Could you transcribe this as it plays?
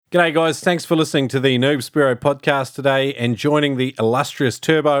G'day guys, thanks for listening to the Noob Spearo podcast today and joining the illustrious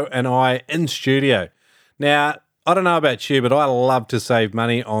Turbo and I in studio. Now, I don't know about you, but I love to save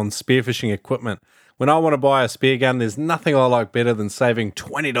money on spearfishing equipment. When I want to buy a spear gun, there's nothing I like better than saving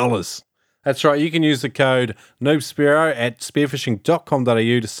 $20. That's right, you can use the code NoobSpearo at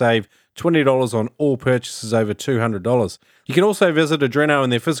spearfishing.com.au to save $20 on all purchases over $200. You can also visit Adreno in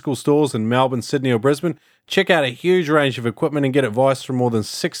their physical stores in Melbourne, Sydney or Brisbane. Check out a huge range of equipment and get advice from more than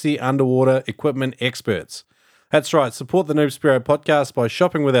 60 underwater equipment experts. That's right, support the Noob Spearo podcast by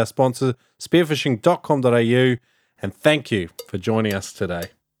shopping with our sponsor, spearfishing.com.au, and thank you for joining us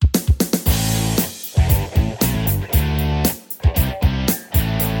today.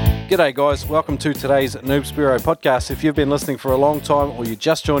 G'day guys, welcome to today's Noob Spearo podcast. If you've been listening for a long time or you're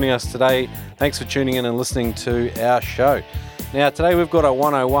just joining us today, thanks for tuning in and listening to our show. Now today we've got a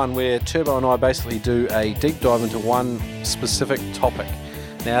 101 where Turbo and I basically do a deep dive into one specific topic.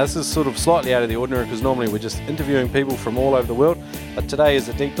 Now this is sort of slightly out of the ordinary because normally we're just interviewing people from all over the world, but today is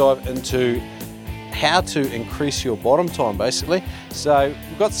a deep dive into how to increase your bottom time basically. So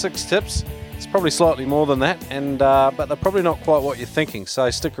we've got 6 tips. It's probably slightly more than that, but they're probably not quite what you're thinking, so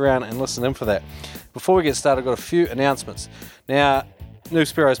stick around and listen in for that. Before we get started, I've got a few announcements. Now, Noob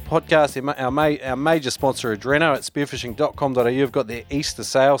Spearo's podcast, our major sponsor, Adreno at spearfishing.com.au, have got their Easter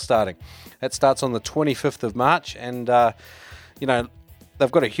sale starting. That starts on the 25th of March, and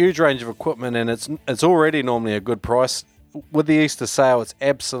they've got a huge range of equipment, and it's already normally a good price. With the Easter sale, it's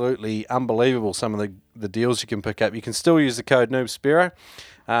absolutely unbelievable, some of the deals you can pick up. You can still use the code NoobSpearo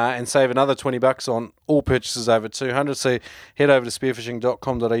and save another $20 on all purchases over $200. So head over to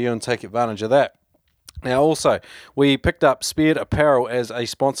spearfishing.com.au and take advantage of that. Now also, we picked up Speared Apparel as a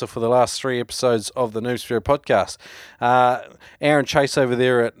sponsor for the last 3 episodes of the Noob Spearo podcast. Aaron Chase over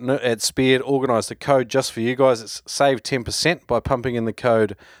there at Speared organised a code just for you guys. It's save 10% by pumping in the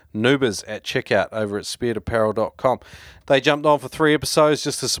code Noobers at checkout over at spearedapparel.com. They jumped on for 3 episodes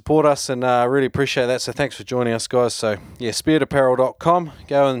just to support us, and I really appreciate that, so thanks for joining us guys. So yeah, spearedapparel.com,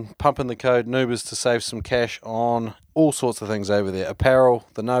 go and pump in the code Noobers to save some cash on all sorts of things over there. Apparel,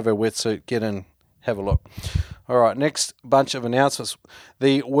 the Novo wetsuit, get in, have a look. All right, next bunch of announcements.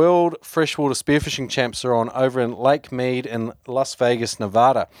 The World Freshwater Spearfishing Champs are on over in Lake Mead in Las Vegas,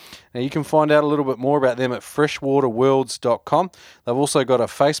 Nevada. Now, you can find out a little bit more about them at freshwaterworlds.com. They've also got a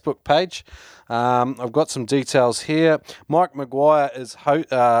Facebook page. I've got some details here. Mike Maguire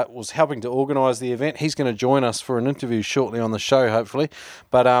was helping to organise the event. He's going to join us for an interview shortly on the show, hopefully.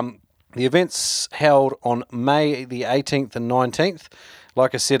 But the event's held on May the 18th and 19th.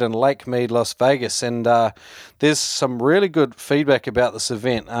 Like I said, in Lake Mead, Las Vegas, and there's some really good feedback about this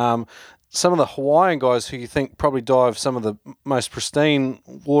event. Some of the Hawaiian guys who you think probably dive some of the most pristine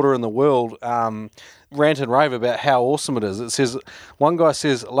water in the world rant and rave about how awesome it is. One guy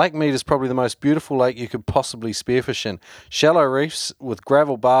says, Lake Mead is probably the most beautiful lake you could possibly spearfish in. Shallow reefs with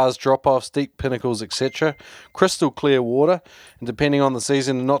gravel bars, drop-offs, deep pinnacles, etc. Crystal clear water, and depending on the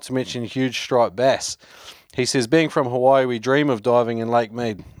season, and not to mention huge striped bass. He says, being from Hawaii, we dream of diving in Lake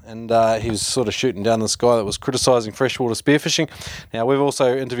Mead. And he was sort of shooting down this guy that was criticising freshwater spearfishing. Now, we've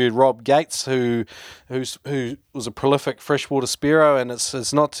also interviewed Rob Gates, who was a prolific freshwater spearo, and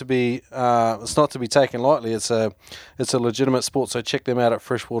it's not to be taken lightly. It's a legitimate sport, so check them out at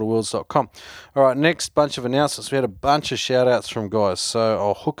freshwaterworlds.com. All right, next bunch of announcements. We had a bunch of shout-outs from guys, so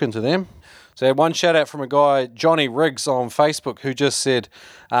I'll hook into them. So I had one shout out from a guy, Johnny Riggs on Facebook, who just said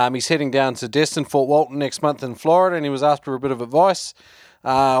he's heading down to Destin, Fort Walton next month in Florida, and he was after a bit of advice.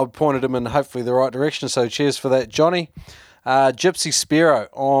 I pointed him in hopefully the right direction, so cheers for that, Johnny. Gypsy Spearo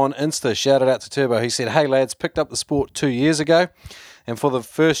on Insta shouted out to Turbo. He said, hey lads, picked up the sport 2 years ago, and for the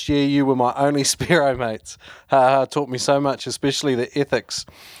first year you were my only spearo mates. Taught me so much, especially the ethics.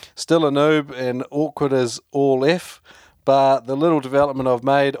 Still a noob and awkward as all F. But the little development I've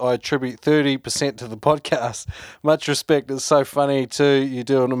made, I attribute 30% to the podcast. Much respect. It's so funny too. You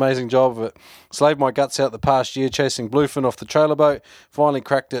do an amazing job of it. Slaved my guts out the past year chasing bluefin off the trailer boat. Finally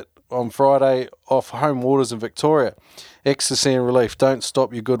cracked it on Friday off home waters in Victoria. Ecstasy and relief. Don't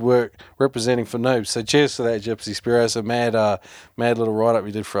stop your good work representing for noobs. So cheers to that, Gypsy Spearo. It's a mad little write-up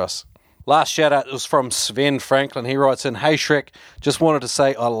you did for us. Last shout out was from Sven Franklin. He writes in, hey Shrek, just wanted to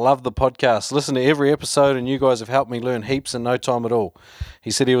say I love the podcast. Listen to every episode and you guys have helped me learn heaps in no time at all.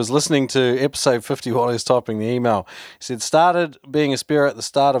 He said he was listening to episode 50 while he was typing the email. He said, started being a spearer at the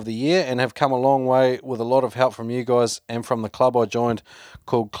start of the year and have come a long way with a lot of help from you guys and from the club I joined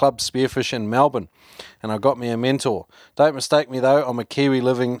called Club Spearfish in Melbourne. And I got me a mentor. Don't mistake me though, I'm a Kiwi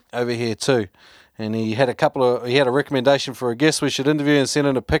living over here too. And he had a recommendation for a guest we should interview and send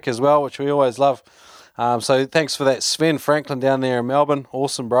in a pic as well, which we always love. So thanks for that, Sven Franklin down there in Melbourne.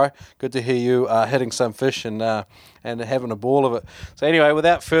 Awesome, bro. Good to hear you hitting some fish and having a ball of it. So anyway,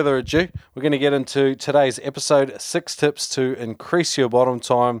 without further ado, we're going to get into today's episode, 6 tips to increase your bottom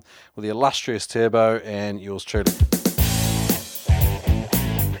time with the illustrious Turbo and yours truly.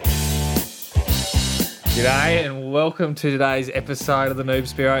 G'day and welcome to today's episode of the Noob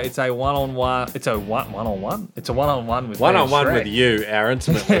Spiro. It's a one-on-one. It's a one-on-one. It's a one-on-one with one-on-one with you, our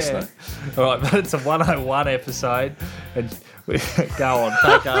intimate listener. All right, but it's a 101 episode. And go on,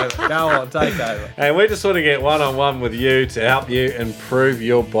 take over. Go on, take over. And we just want to get one-on-one with you to help you improve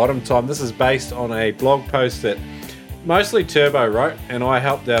your bottom time. This is based on a blog post that mostly Turbo wrote, and I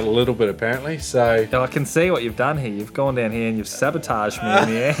helped out a little bit apparently. So I can see what you've done here. You've gone down here and you've sabotaged me in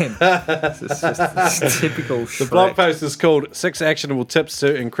the end. It's just typical Shrek. The blog post is called 6 Actionable Tips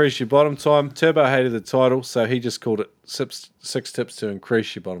to Increase Your Bottom Time. Turbo hated the title, so he just called it 6 Tips to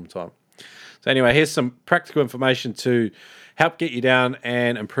Increase Your Bottom Time. So anyway, here's some practical information to help get you down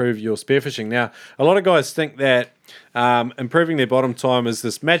and improve your spearfishing. Now, a lot of guys think that improving their bottom time is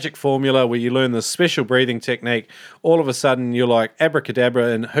this magic formula where you learn this special breathing technique. All of a sudden, you're like abracadabra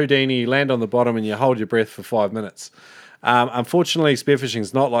and Houdini, you land on the bottom and you hold your breath for 5 minutes. Unfortunately, spearfishing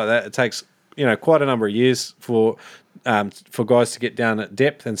is not like that. It takes quite a number of years for guys to get down at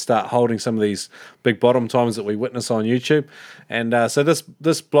depth and start holding some of these big bottom times that we witness on YouTube. And so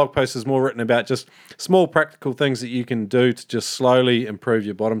this blog post is more written about just small practical things that you can do to just slowly improve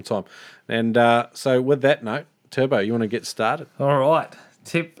your bottom time. And so with that note, Turbo, you want to get started? All right.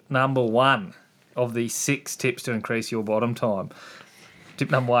 Tip number 1 of the 6 tips to increase your bottom time.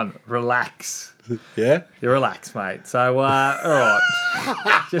 Tip number 1, relax. Yeah? You relax, mate. So, all right.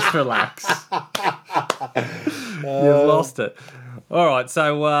 Just relax. You've lost it. All right.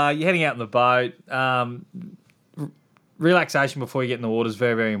 So, you're heading out in the boat. Relaxation before you get in the water is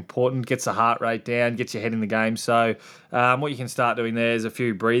very, very important. Gets the heart rate down, gets your head in the game. So, what you can start doing there is a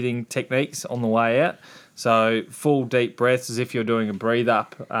few breathing techniques on the way out. So, full deep breaths as if you're doing a breathe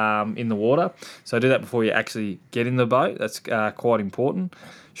up in the water. So, do that before you actually get in the boat. That's quite important.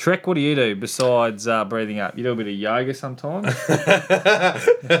 Shrek, what do you do besides breathing up? You do a bit of yoga sometimes?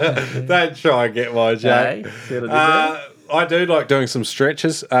 Don't try and get my joke. I do like doing some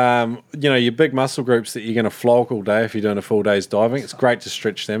stretches. Your big muscle groups that you're going to flog all day if you're doing a full day's diving, it's great to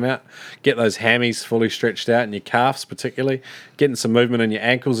stretch them out. Get those hammies fully stretched out and your calves particularly. Getting some movement in your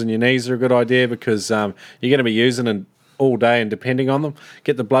ankles and your knees are a good idea because you're going to be using them all day and depending on them.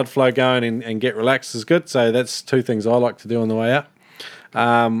 Get the blood flow going and get relaxed is good. So that's 2 things I like to do on the way out.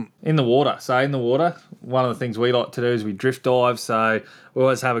 In the water. So in the water, one of the things we like to do is we drift dive. So we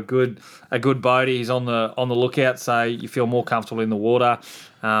always have a good boatie. He's on the lookout, so you feel more comfortable in the water.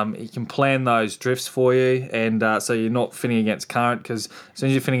 He can plan those drifts for you, and so you're not finning against current. Because as soon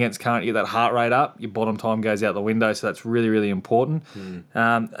as you're finning against current, you get that heart rate up. Your bottom time goes out the window. So that's really, really important.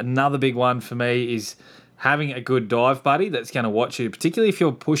 Another big one for me is having a good dive buddy that's going to watch you, particularly if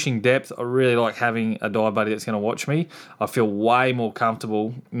you're pushing depth. I really like having a dive buddy that's going to watch me. I feel way more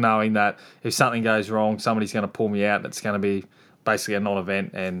comfortable knowing that if something goes wrong, somebody's going to pull me out and it's going to be basically a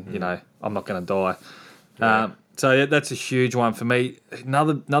non-event and, I'm not going to die. Yeah. So that's a huge one for me.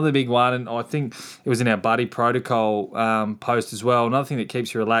 Another big one, and I think it was in our buddy protocol post as well, another thing that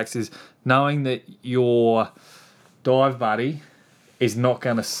keeps you relaxed is knowing that your dive buddy is not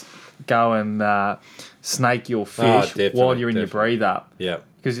going to go and snake your fish while you're in your breathe up. Yeah.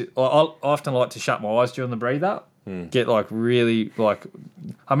 Because I often like to shut my eyes during the breathe up. Get Manny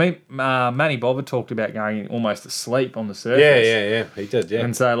Bobber talked about going almost asleep on the surface. Yeah, he did, yeah.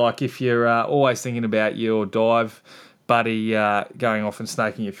 And so if you're always thinking about your dive buddy going off and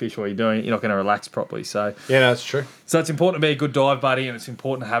snaking your fish while you're doing it, you're not going to relax properly. So yeah, that's true. So it's important to be a good dive buddy, and it's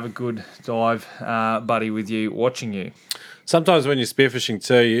important to have a good dive buddy with you watching you. Sometimes when you're spearfishing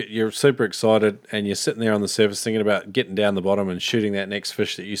too, you're super excited and you're sitting there on the surface thinking about getting down the bottom and shooting that next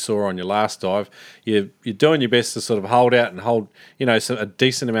fish that you saw on your last dive. You're doing your best to sort of hold out and hold, a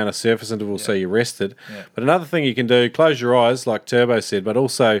decent amount of surface interval so you're rested. Yeah. But another thing you can do, close your eyes like Turbo said, but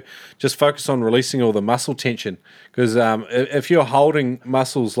also just focus on releasing all the muscle tension. Because if you're holding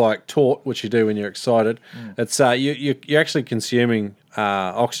muscles like taut, which you do when you're excited, it's you're actually consuming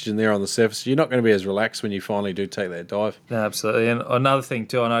oxygen there on the surface. You're not going to be as relaxed when you finally do take that dive. Yeah, absolutely. And another thing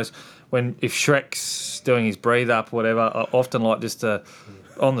too, I know is if Shrek's doing his breathe up or whatever, I often like just to,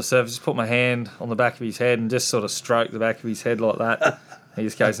 on the surface, just put my hand on the back of his head and just sort of stroke the back of his head like that. He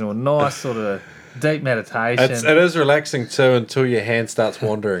just goes into a nice sort of deep meditation. It is relaxing too until your hand starts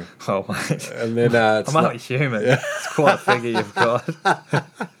wandering. Oh, mate. And then I'm only human. Yeah. It's quite a figure you've got.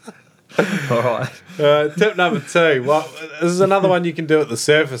 All right. Tip number 2. Well, this is another one you can do at the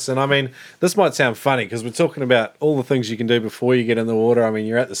surface. And I mean, this might sound funny because we're talking about all the things you can do before you get in the water. I mean,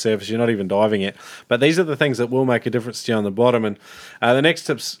 you're at the surface, you're not even diving yet. But these are the things that will make a difference to you on the bottom. And the next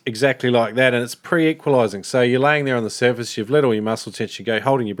tip's exactly like that. And it's pre-equalising. So you're laying there on the surface, you've let all your muscle tension go,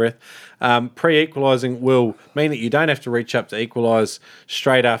 holding your breath. Pre-equalising will mean that you don't have to reach up to equalise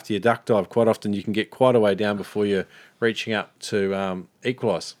straight after your duck dive. Quite often you can get quite a way down before you're reaching up to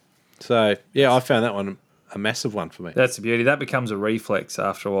equalise. So, yeah, I found that one a massive one for me. That's the beauty. That becomes a reflex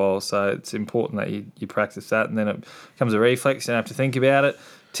after a while, so it's important that you practice that, and then it becomes a reflex. You don't have to think about it.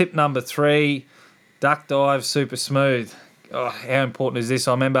 Tip number 3, duck dive super smooth. Oh, how important is this?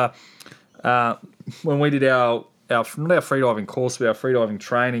 I remember when we did our not our freediving course, but our freediving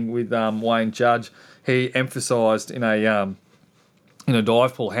training with Wayne Judge, he emphasised in a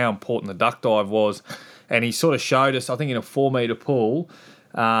dive pool how important the duck dive was, and he sort of showed us, I think in a 4-metre pool,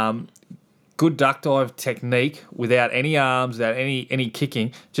 good duck dive technique without any arms, without any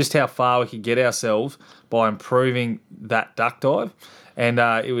kicking, just how far we could get ourselves by improving that duck dive. And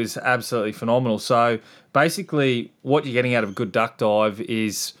it was absolutely phenomenal. So basically what you're getting out of a good duck dive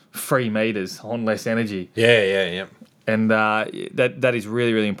is 3 metres on less energy. Yeah. And that is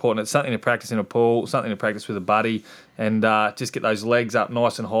really, really important. It's something to practice in a pool, something to practice with a buddy, and just get those legs up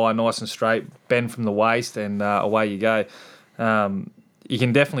nice and high, nice and straight, bend from the waist, and away you go. You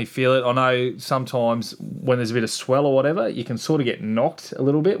can definitely feel it. I know sometimes when there's a bit of swell or whatever, you can sort of get knocked a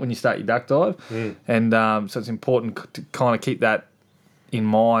little bit when you start your duck dive. And so it's important to kind of keep that in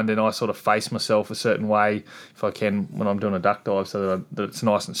mind, and I sort of face myself a certain way if I can when I'm doing a duck dive, so that it's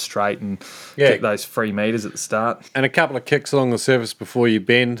nice and straight and get those 3 metres at the start. And a couple of kicks along the surface before you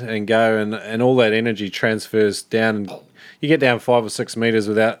bend and go, and all that energy transfers down, and you get down 5 or 6 metres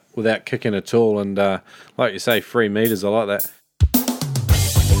without kicking at all. And like you say, 3 metres, I like that.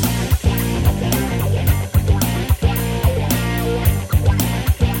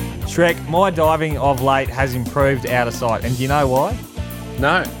 Shrek, my diving of late has improved out of sight, and do you know why?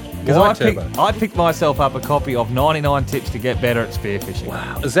 No. Because I picked myself up a copy of 99 Tips to Get Better at Spearfishing.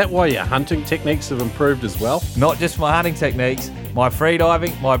 Wow. Is that why your hunting techniques have improved as well? Not just my hunting techniques, my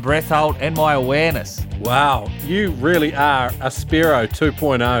freediving, my breath hold, and my awareness. Wow. You really are a Spearo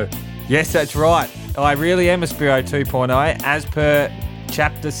 2.0. Yes, that's right. I really am a Spearo 2.0, as per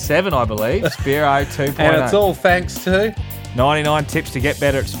Chapter 7, I believe. Spearo 2.0. And it's all thanks to 99 Tips to Get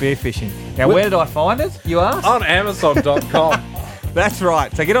Better at Spearfishing. Now, where did I find it, you ask? On Amazon.com. That's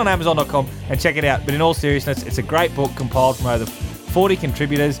right. So get on Amazon.com and check it out. But in all seriousness, it's a great book compiled from over 40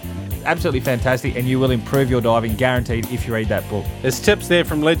 contributors. Absolutely fantastic, and you will improve your diving, guaranteed, if you read that book. There's tips there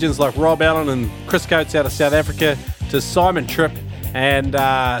from legends like Rob Allen and Chris Coates out of South Africa to Simon Tripp and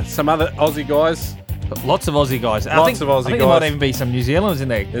some other Aussie guys. Lots of Aussie guys. I think there might even be some New Zealanders in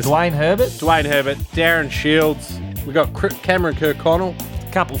there. Dwayne Herbert, Darren Shields. We've got Cameron Kirkconnell.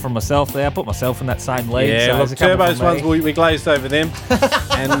 A couple from myself there. I put myself in that same league. Yeah, look, Turbo's ones, we glazed over them.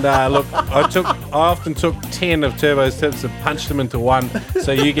 And look, I often took 10 of Turbo's tips and punched them into one,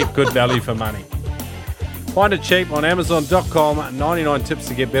 so you get good value for money. Find it cheap on Amazon.com. 99 Tips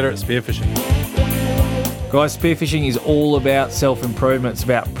to Get Better at Spearfishing. Guys, spearfishing is all about self-improvement. It's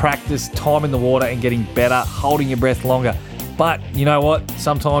about practice, time in the water, and getting better, holding your breath longer. But you know what?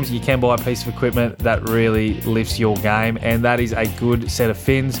 Sometimes you can buy a piece of equipment that really lifts your game, and that is a good set of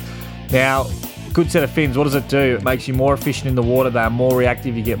fins. Now, good set of fins, what does it do? It makes you more efficient in the water. They are more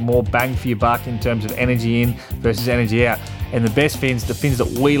reactive. You get more bang for your buck in terms of energy in versus energy out. And the best fins, the fins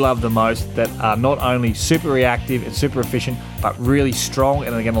that we love the most, that are not only super reactive and super efficient, but really strong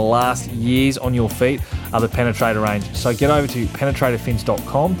and are going to last years on your feet, are the Penetrator range. So get over to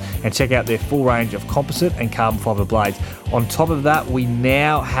penetratorfins.com and check out their full range of composite and carbon fibre blades. On top of that, we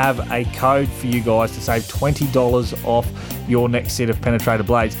now have a code for you guys to save $20 off your next set of Penetrator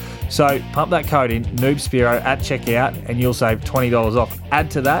blades. So pump that code in, NoobSpearo, at checkout, and you'll save $20 off. Add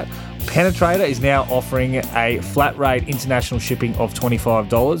to that, Penetrator is now offering a flat rate international shipping of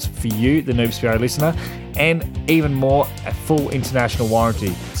 $25 for you, the NoobSpearo listener, and even more, a full international warranty.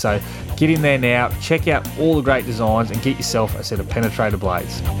 So get in there now, check out all the great designs, and get yourself a set of Penetrator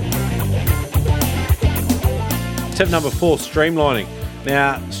blades. Tip number 4, streamlining.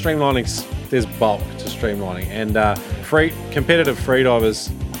 Now, there's bulk to streamlining, and competitive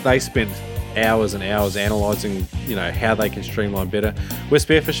freedivers, they spend hours and hours analysing, how they can streamline better. We're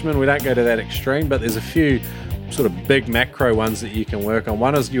spearfishermen, we don't go to that extreme, but there's a few sort of big macro ones that you can work on.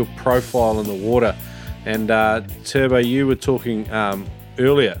 One is your profile in the water, and Turbo, you were talking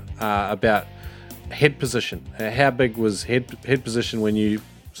earlier about head position. How big was head position when you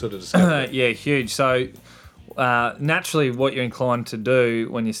sort of discovered that? Yeah, huge. So Naturally, what you're inclined to do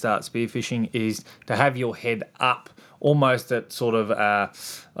when you start spearfishing is to have your head up, almost at sort of a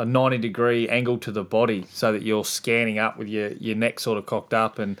 90-degree angle to the body, so that you're scanning up with your neck sort of cocked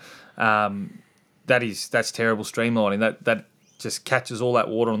up, and that's terrible streamlining. That just catches all that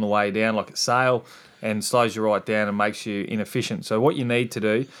water on the way down like a sail and slows you right down and makes you inefficient. So what you need to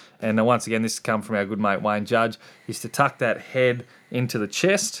do, and once again this has come from our good mate Wayne Judge, is to tuck that head into the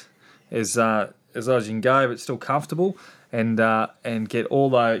chest as low as you can go, but still comfortable, and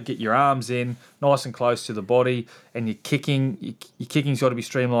get your arms in nice and close to the body, and your kicking's got to be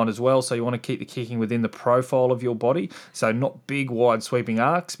streamlined as well. So you want to keep the kicking within the profile of your body, so not big wide sweeping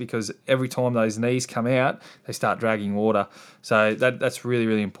arcs, because every time those knees come out, they start dragging water. So that's really,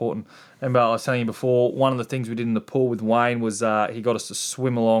 really important. And I was telling you before, one of the things we did in the pool with Wayne was he got us to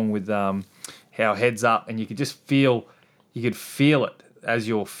swim along with our heads up, and you could feel it as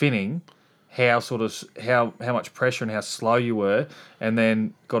you're finning, how much pressure and how slow you were, and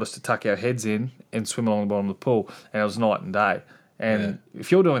then got us to tuck our heads in and swim along the bottom of the pool, and it was night and day. And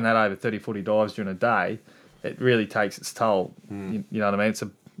if you're doing that over 30, 40 dives during a day, it really takes its toll. You know what I mean?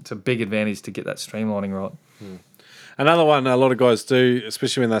 It's a big advantage to get that streamlining right. Another one a lot of guys do,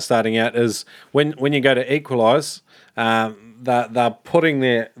 especially when they're starting out, is when you go to equalise, they're putting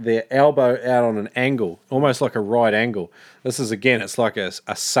their elbow out on an angle, almost like a right angle. This is, again, it's like a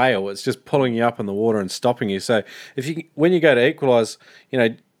sail. It's just pulling you up in the water and stopping you. So when you go to equalise,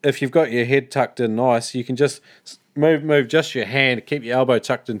 if you've got your head tucked in nice, you can just move just your hand, keep your elbow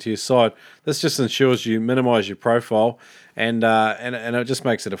tucked into your side. This just ensures you minimise your profile, and it just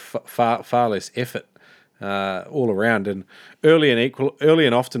makes it a far less effort all around. And early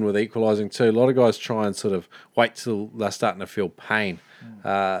and often with equalising too, a lot of guys try and sort of wait till they're starting to feel pain.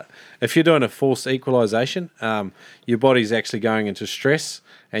 If you're doing a forced equalisation, your body's actually going into stress,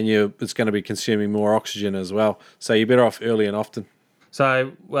 and it's going to be consuming more oxygen as well. So you're better off early and often.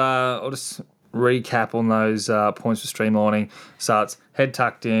 So I'll just recap on those points for streamlining. So it's head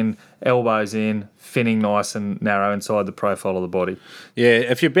tucked in, elbows in, finning nice and narrow inside the profile of the body. Yeah,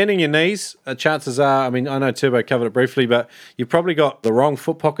 if you're bending your knees, chances are, I know Turbo covered it briefly, but you've probably got the wrong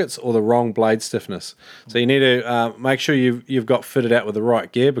foot pockets or the wrong blade stiffness. So you need to make sure you've got fitted out with the right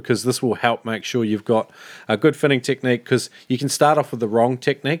gear, because this will help make sure you've got a good finning technique, because you can start off with the wrong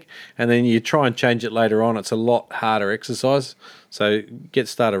technique and then you try and change it later on. It's a lot harder exercise. So get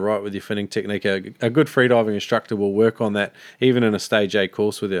started right with your finning technique. A good freediving instructor will work on that, even in a Stage A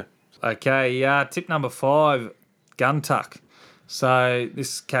course with you. Okay, tip number 5, gun tuck. So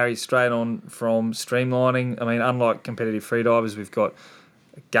this carries straight on from streamlining. Unlike competitive freedivers, we've got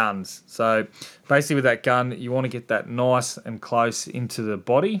guns. So basically with that gun, you want to get that nice and close into the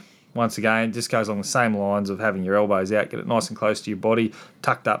body. Once again, it just goes along the same lines of having your elbows out, get it nice and close to your body,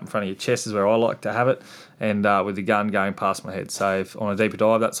 tucked up in front of your chest is where I like to have it, and with the gun going past my head. So if on a deeper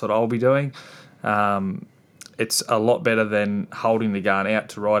dive, that's what I'll be doing. It's a lot better than holding the gun out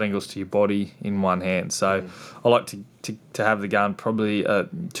to right angles to your body in one hand. So I like to have the gun probably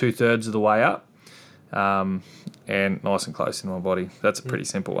 2/3 of the way up, and nice and close in my body. That's a pretty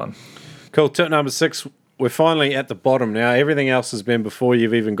simple one. Cool. Tip number 6. We're finally at the bottom now. Everything else has been before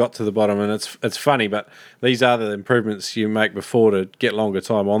you've even got to the bottom, and it's funny, but these are the improvements you make before to get longer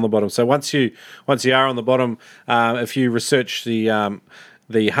time on the bottom. So once you are on the bottom, if you research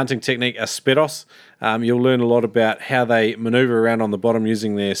the hunting technique aspetos, you'll learn a lot about how they maneuver around on the bottom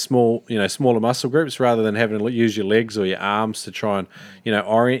using their smaller muscle groups, rather than having to use your legs or your arms to try and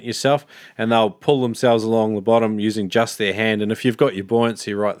orient yourself. And they'll pull themselves along the bottom using just their hand. And if you've got your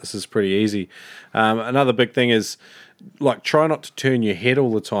buoyancy right, this is pretty easy. Another big thing is, try not to turn your head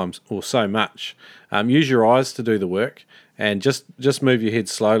all the time or so much. Use your eyes to do the work, and just move your head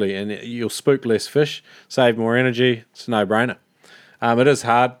slowly, and you'll spook less fish, save more energy. It's a no-brainer. It is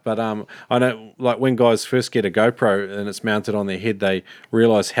hard, but I know, when guys first get a GoPro and it's mounted on their head, they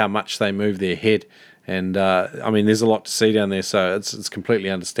realise how much they move their head. And there's a lot to see down there, so it's completely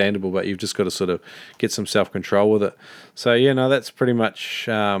understandable. But you've just got to sort of get some self-control with it. So that's pretty much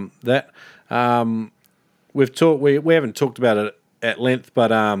that. We haven't talked about it at length,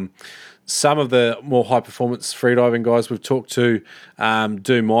 but some of the more high-performance freediving guys we've talked to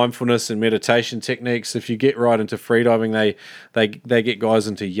do mindfulness and meditation techniques. If you get right into freediving, they get guys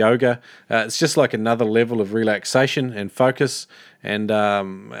into yoga. It's just like another level of relaxation and focus, and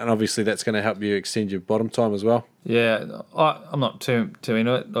obviously that's going to help you extend your bottom time as well. Yeah, I'm not too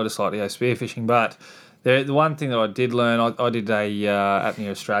into it. I just like to go spearfishing, but the one thing that I did learn, I did a Apnea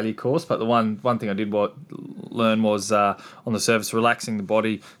Australia course, but the one thing I did learn was on the surface, relaxing the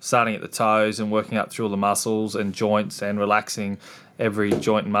body, starting at the toes and working up through all the muscles and joints and relaxing every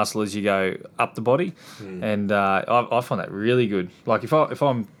joint and muscle as you go up the body, and I find that really good. Like if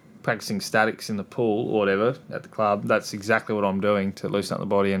I'm practicing statics in the pool or whatever at the club, that's exactly what I'm doing to loosen up the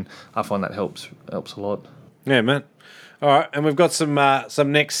body, and I find that helps a lot. Yeah, man. All right, and we've got some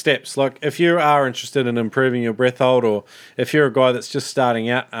next steps. Like if you are interested in improving your breath hold, or if you're a guy that's just starting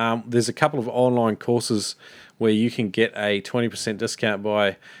out, there's a couple of online courses where you can get a 20% discount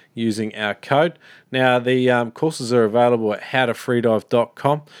by using our code. Now, the courses are available at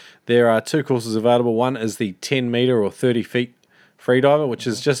howtofreedive.com. There are 2 courses available. One is the 10 meter or 30 feet freediver, which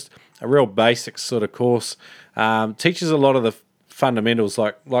is just a real basic sort of course. Teaches a lot of the fundamentals,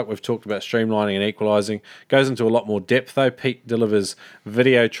 like we've talked about, streamlining and equalizing. Goes into a lot more depth though. Pete delivers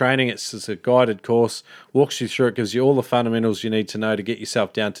video training. It's a guided course, walks you through it, gives you all the fundamentals you need to know to get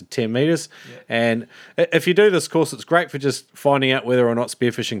yourself down to 10 meters. And if you do this course, it's great for just finding out whether or not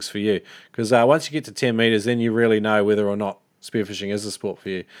spearfishing's for you, because once you get to 10 meters, then you really know whether or not spearfishing is a sport for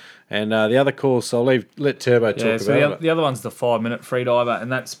you. And the other course, I'll let Turbo talk about it. The other one's the 5-minute freediver,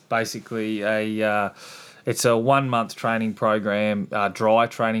 and that's basically it's a 1 month training program, dry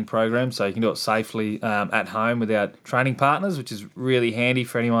training program, so you can do it safely at home without training partners, which is really handy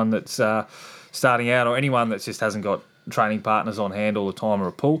for anyone that's starting out, or anyone that just hasn't got training partners on hand all the time, or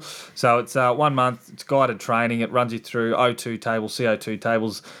a pool. So it's 1 month, it's guided training. It runs you through O2 tables, CO2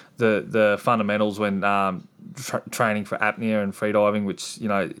 tables, the fundamentals when training for apnea and freediving, which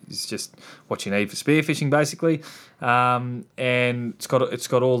is just what you need for spearfishing basically. And it's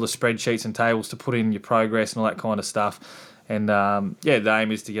got all the spreadsheets and tables to put in your progress and all that kind of stuff. And the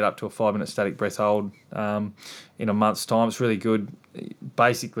aim is to get up to a 5-minute static breath hold in a month's time. It's really good.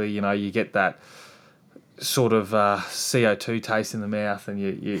 Basically, you get that sort of CO2 taste in the mouth, and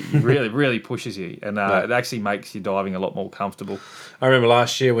you really pushes you, and it actually makes your diving a lot more comfortable. I remember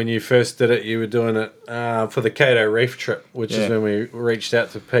last year when you first did it, you were doing it for the Cato Reef trip, which is when we reached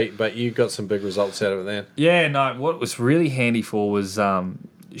out to Pete, but you got some big results out of it then. Yeah, no, what was really handy for was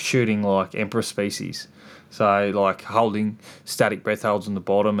shooting like emperor species. So like holding static breath holds on the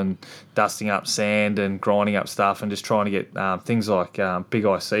bottom and dusting up sand and grinding up stuff and just trying to get things like big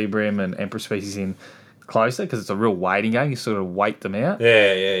eye sea bream and emperor species in closer, because it's a real weighting game. You sort of weight them out.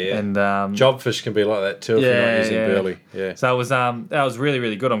 Yeah. And jobfish can be like that too if you're not using burley. Yeah. So it was that was really,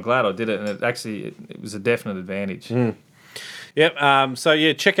 really good. I'm glad I did it, and it was a definite advantage. Yep.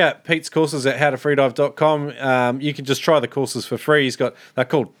 So check out Pete's courses at howtofreedive.com. You can just try the courses for free. They're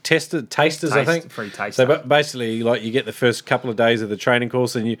called tasters, I think. Free taster. So basically, like, you get the first couple of days of the training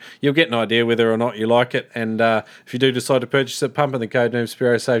course, and you'll get an idea whether or not you like it. And if you do decide to purchase it, pump in the code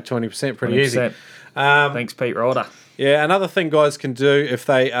NoobSpearo, save 20%. Pretty 20%. Easy. Thanks, Pete Ryder. Yeah, another thing guys can do if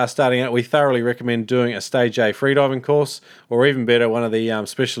they are starting out, we thoroughly recommend doing a Stage A freediving course, or even better, one of the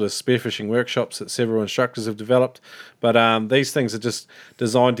specialist spearfishing workshops that several instructors have developed. But these things are just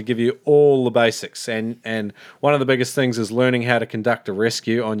designed to give you all the basics. And one of the biggest things is learning how to conduct a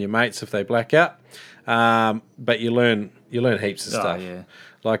rescue on your mates if they black out. But you learn heaps of stuff. Yeah.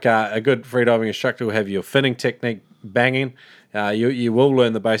 Like a good freediving instructor will have your finning technique banging. You will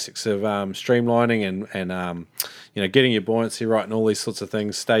learn the basics of streamlining and getting your buoyancy right and all these sorts of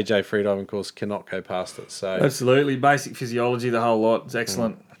things. Stage A freediving course cannot go past it. So absolutely, basic physiology, the whole lot. It's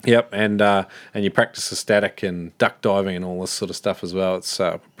excellent. Yep, and you practice the static and duck diving and all this sort of stuff as well. It's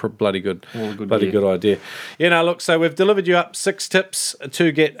bloody good idea. Look, so we've delivered you up 6 tips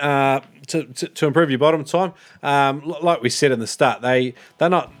to get to improve your bottom time. Like we said in the start, they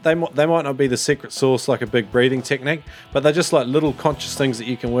might not be the secret sauce like a big breathing technique, but they're just like little conscious things that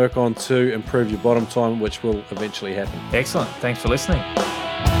you can work on to improve your bottom time, which will eventually happen. Excellent. Thanks for listening.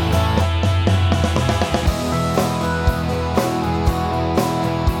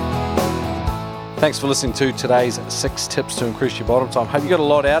 Thanks for listening to today's 6 tips to increase your bottom time. Hope you got a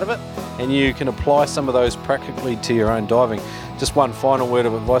lot out of it and you can apply some of those practically to your own diving. Just one final word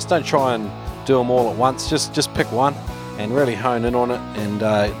of advice: don't try and do them all at once. Just pick one and really hone in on it and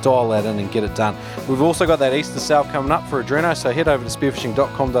dial that in and get it done. We've also got that Easter sale coming up for Adreno, so head over to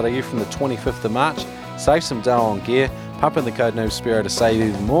spearfishing.com.au from the 25th of March. Save some dough on gear, pump in the code NoobSpearo to save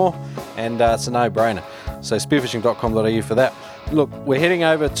even more, and it's a no-brainer. So spearfishing.com.au for that. Look, we're heading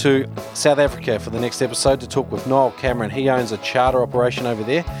over to South Africa for the next episode to talk with Noel Cameron. He owns a charter operation over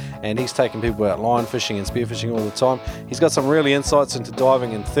there, and he's taking people out line fishing and spearfishing all the time. He's got some really insights into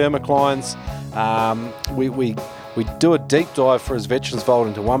diving in thermoclines. We do a deep dive for his Veterans Vault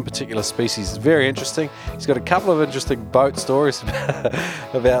into one particular species. It's very interesting. He's got a couple of interesting boat stories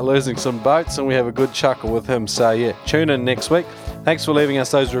about losing some boats, and we have a good chuckle with him. So tune in next week. Thanks for leaving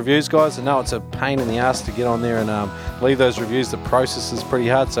us those reviews, guys. I know it's a pain in the ass to get on there and leave those reviews. The process is pretty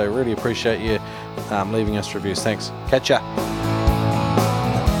hard, so really appreciate you leaving us reviews. Thanks. Catch ya.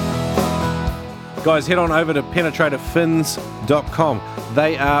 Guys, head on over to penetratorfins.com.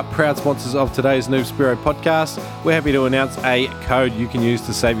 They are proud sponsors of today's Noob Spearo podcast. We're happy to announce a code you can use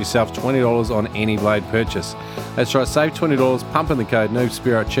to save yourself $20 on any blade purchase. That's right, save $20, pump in the code Noob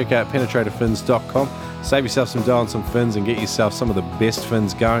Spearo at checkout, penetratorfins.com. Save yourself some dough on some fins and get yourself some of the best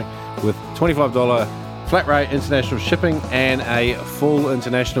fins going with $25 flat rate international shipping and a full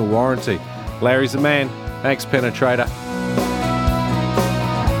international warranty. Larry's the man. Thanks, Penetrator.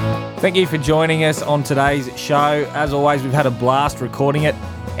 Thank you for joining us on today's show. As always, we've had a blast recording it.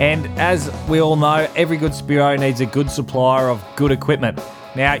 And as we all know, every good Spearo needs a good supplier of good equipment.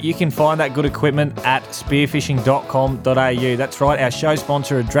 Now, you can find that good equipment at spearfishing.com.au. That's right, our show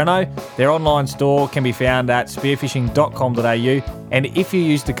sponsor, Adreno. Their online store can be found at spearfishing.com.au. And if you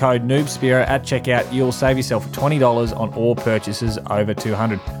use the code NoobSpearo at checkout, you'll save yourself $20 on all purchases over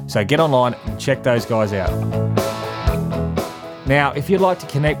 $200. So get online and check those guys out. Now, if you'd like to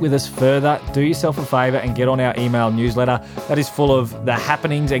connect with us further, do yourself a favour and get on our email newsletter. That is full of the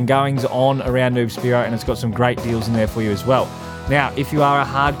happenings and goings on around Noob Spearo, and it's got some great deals in there for you as well. Now, if you are a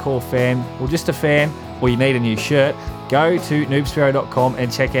hardcore fan, or just a fan, or you need a new shirt, go to noobspearo.com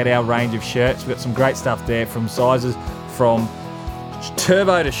and check out our range of shirts. We've got some great stuff there, from sizes from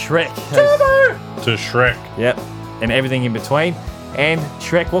Turbo to Shrek. Turbo to Shrek. Yep, and everything in between. And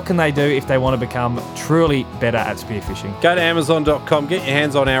Shrek, what can they do if they want to become truly better at spearfishing? Go to Amazon.com, get your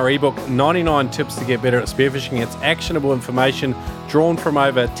hands on our ebook, 99 Tips to Get Better at Spearfishing. It's actionable information drawn from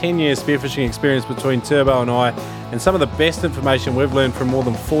over 10 years spearfishing experience between Turbo and I, and some of the best information we've learned from more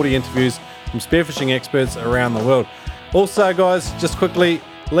than 40 interviews from spearfishing experts around the world. Also, guys, just quickly,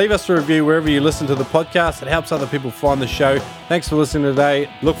 leave us a review wherever you listen to the podcast. It helps other people find the show. Thanks for listening today.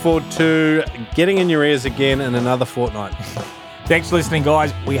 Look forward to getting in your ears again in another fortnight. Thanks for listening,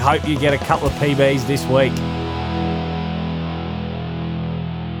 guys. We hope you get a couple of PBs this week.